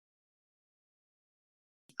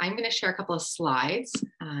I'm going to share a couple of slides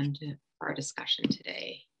for our discussion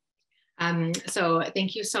today. So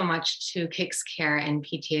thank you so much to KixCare and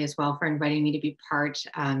PTA as well for inviting me to be part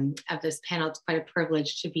of this panel. It's quite a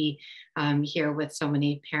privilege to be here with so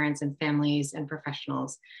many parents and families and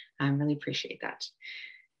professionals. I really appreciate that.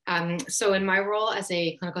 So in my role as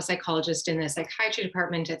a clinical psychologist in the Psychiatry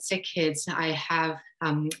Department at Sick Kids, I have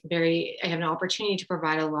an opportunity to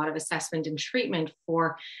provide a lot of assessment and treatment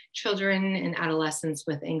for children and adolescents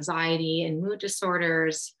with anxiety and mood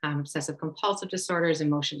disorders, obsessive-compulsive disorders,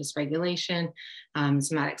 emotion dysregulation,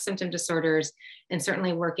 somatic symptom disorders, and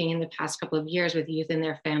certainly working in the past couple of years with youth and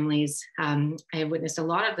their families. I have witnessed a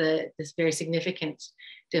lot of this very significant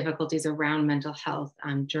difficulties around mental health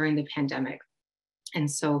during the pandemic. And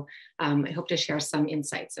so I hope to share some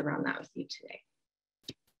insights around that with you today.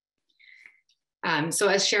 So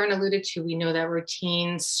as Sharon alluded to, we know that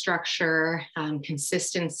routine, structure,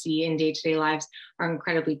 consistency in day-to-day lives are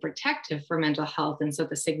incredibly protective for mental health. And so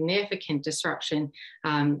the significant disruption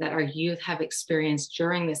that our youth have experienced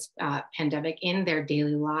during this pandemic in their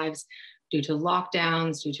daily lives due to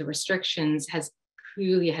lockdowns, due to restrictions, has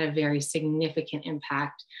really had a very significant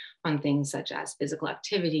impact on things such as physical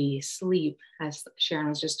activity, sleep, as Sharon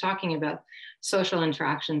was just talking about, social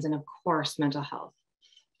interactions, and of course, mental health.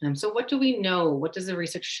 So what do we know? What does the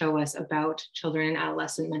research show us about children and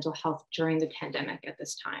adolescent mental health during the pandemic at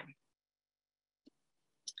this time?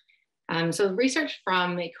 So research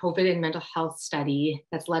from a COVID and mental health study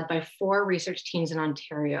that's led by 4 research teams in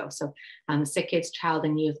Ontario. So the Sick Kids Child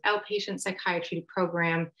and Youth Outpatient Psychiatry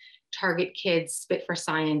Program, Target Kids, Spit for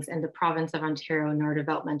Science, and the Province of Ontario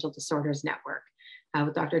Neurodevelopmental Disorders Network,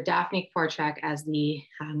 with Dr. Daphne Korchak as the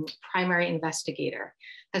primary investigator,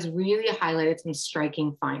 has really highlighted some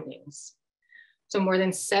striking findings. So more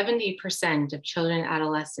than 70% of children and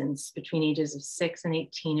adolescents between ages of 6 and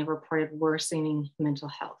 18 have reported worsening mental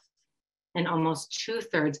health. And almost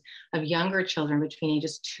 2/3 of younger children between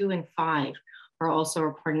ages 2 and 5 are also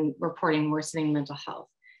reporting worsening mental health.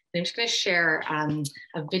 I'm just going to share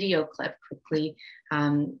a video clip quickly,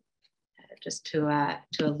 just to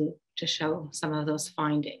show some of those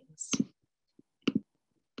findings.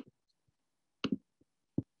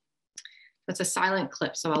 It's a silent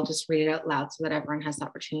clip, so I'll just read it out loud so that everyone has the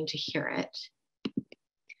opportunity to hear it.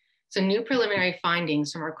 So, new preliminary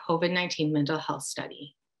findings from our COVID-19 mental health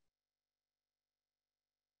study.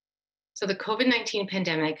 So the COVID-19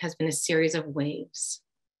 pandemic has been a series of waves.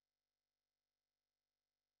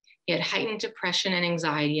 Yet heightened depression and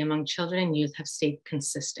anxiety among children and youth have stayed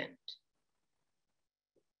consistent.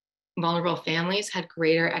 Vulnerable families had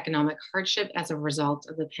greater economic hardship as a result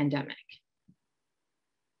of the pandemic.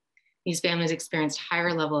 These families experienced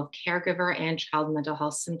higher level of caregiver and child mental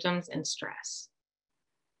health symptoms and stress.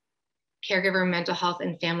 Caregiver mental health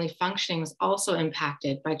and family functioning was also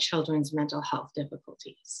impacted by children's mental health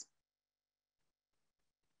difficulties.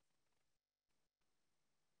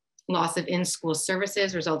 Loss of in-school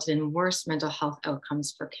services resulted in worse mental health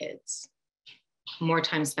outcomes for kids. More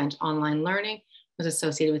time spent online learning was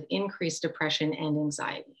associated with increased depression and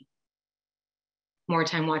anxiety. More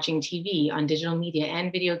time watching TV on digital media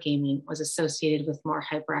and video gaming was associated with more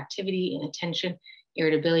hyperactivity, inattention,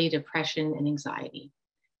 irritability, depression, and anxiety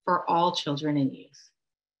for all children and youth.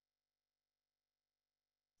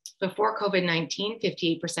 Before COVID-19,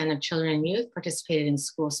 58% of children and youth participated in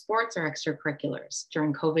school sports or extracurriculars.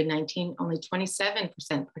 During COVID-19, only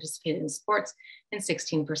 27% participated in sports and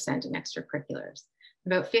 16% in extracurriculars.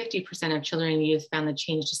 About 50% of children and youth found the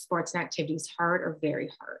change to sports and activities hard or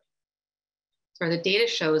very hard. So the data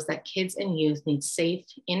shows that kids and youth need safe,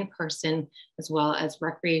 in-person, as well as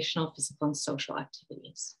recreational, physical, and social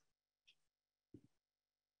activities.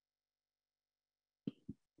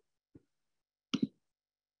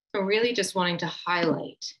 So really just wanting to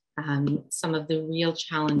highlight some of the real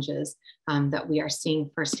challenges that we are seeing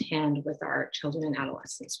firsthand with our children and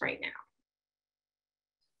adolescents right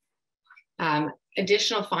now.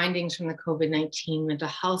 Additional findings from the COVID-19 mental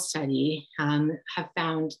health study have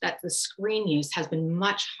found that the screen use has been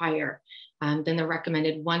much higher than the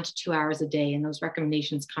recommended 1 to 2 hours a day. And those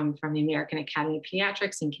recommendations come from the American Academy of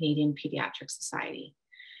Pediatrics and Canadian Pediatric Society.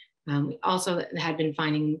 We also had been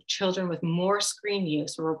finding children with more screen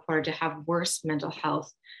use were reported to have worse mental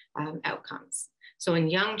health outcomes. So in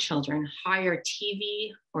young children, higher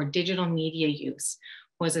TV or digital media use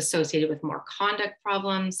was associated with more conduct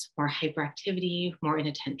problems, more hyperactivity, more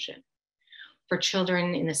inattention. For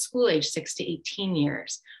children in the school age 6 to 18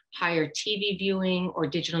 years, higher TV viewing or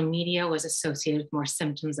digital media was associated with more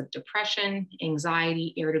symptoms of depression,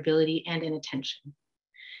 anxiety, irritability, and inattention.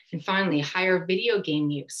 And finally, higher video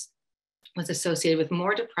game use was associated with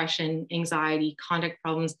more depression, anxiety, conduct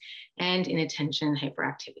problems, and inattention and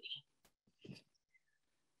hyperactivity.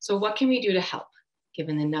 So what can we do to help,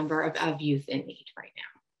 given the number of youth in need right now?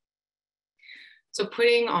 So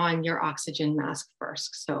putting on your oxygen mask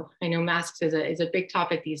first. So I know masks is a big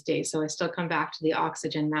topic these days, so I still come back to the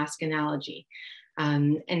oxygen mask analogy.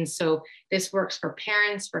 And so this works for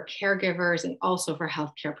parents, for caregivers, and also for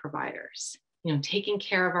healthcare providers. You know, taking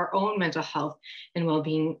care of our own mental health and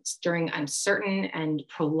well-being during uncertain and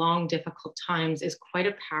prolonged difficult times is quite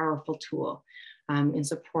a powerful tool in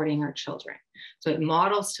supporting our children. So it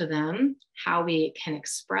models to them how we can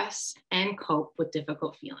express and cope with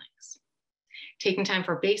difficult feelings. Taking time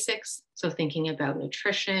for basics, so thinking about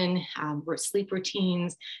nutrition, sleep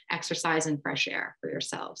routines, exercise, and fresh air for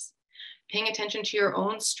yourselves. Paying attention to your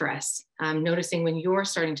own stress, noticing when you're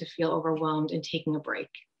starting to feel overwhelmed and taking a break.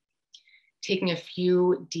 Taking a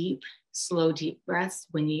few slow, deep breaths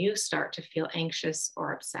when you start to feel anxious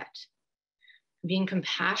or upset. Being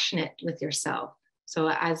compassionate with yourself. So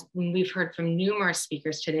as we've heard from numerous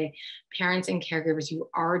speakers today, parents and caregivers, you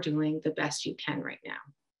are doing the best you can right now.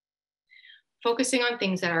 Focusing on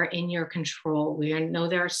things that are in your control. We know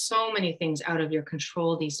there are so many things out of your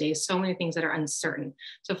control these days, so many things that are uncertain.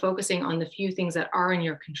 So focusing on the few things that are in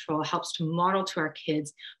your control helps to model to our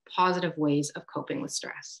kids positive ways of coping with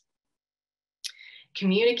stress.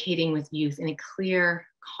 Communicating with youth in a clear,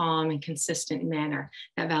 calm, and consistent manner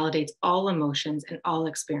that validates all emotions and all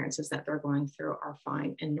experiences that they're going through are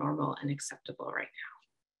fine and normal and acceptable right now.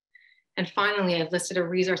 And finally, I've listed a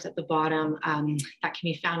resource at the bottom that can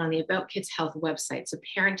be found on the About Kids Health website, so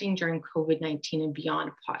Parenting During COVID-19 and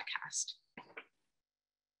Beyond podcast.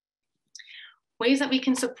 Ways that we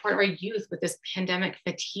can support our youth with this pandemic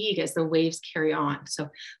fatigue as the waves carry on. So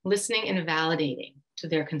listening and validating to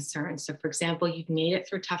their concerns. So for example, you've made it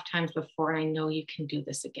through tough times before, and I know you can do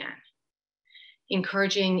this again.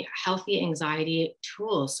 Encouraging healthy anxiety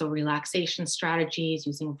tools, so relaxation strategies,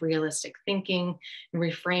 using realistic thinking, and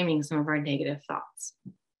reframing some of our negative thoughts.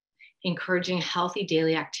 Encouraging healthy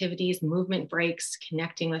daily activities, movement breaks,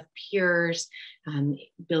 connecting with peers,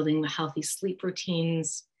 building healthy sleep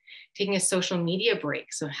routines, taking a social media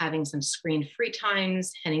break, so having some screen-free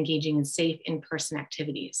times and engaging in safe in-person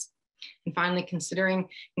activities. And finally,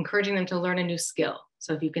 encouraging them to learn a new skill.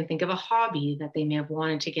 So if you can think of a hobby that they may have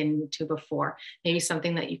wanted to get into before, maybe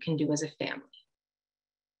something that you can do as a family.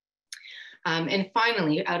 And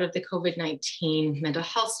finally, out of the COVID-19 mental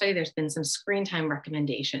health study, there's been some screen time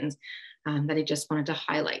recommendations that I just wanted to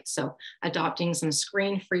highlight. So adopting some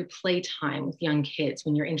screen-free playtime with young kids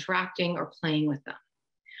when you're interacting or playing with them.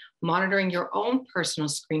 Monitoring your own personal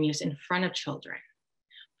screen use in front of children.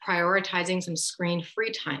 Prioritizing some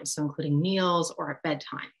screen-free time, so including meals or at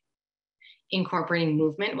bedtime. Incorporating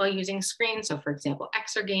movement while using screens, so for example,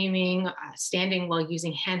 exergaming, standing while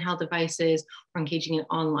using handheld devices, or engaging in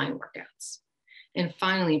online workouts. And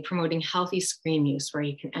finally, promoting healthy screen use, where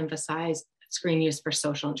you can emphasize screen use for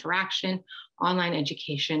social interaction, online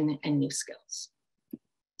education, and new skills.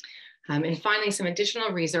 And finally, some additional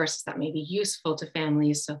resources that may be useful to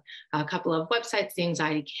families. So a couple of websites, the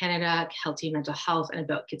Anxiety Canada, Healthy Mental Health, and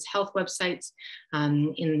About Kids Health websites.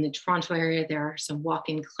 In the Toronto area, there are some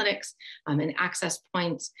walk-in clinics and access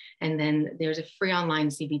points. And then there's a free online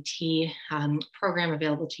CBT program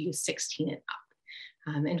available to use 16 and up.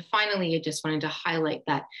 And finally, I just wanted to highlight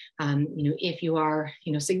that if you are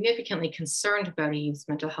significantly concerned about a youth's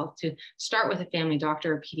mental health, to start with a family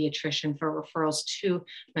doctor or pediatrician for referrals to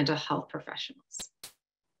mental health professionals.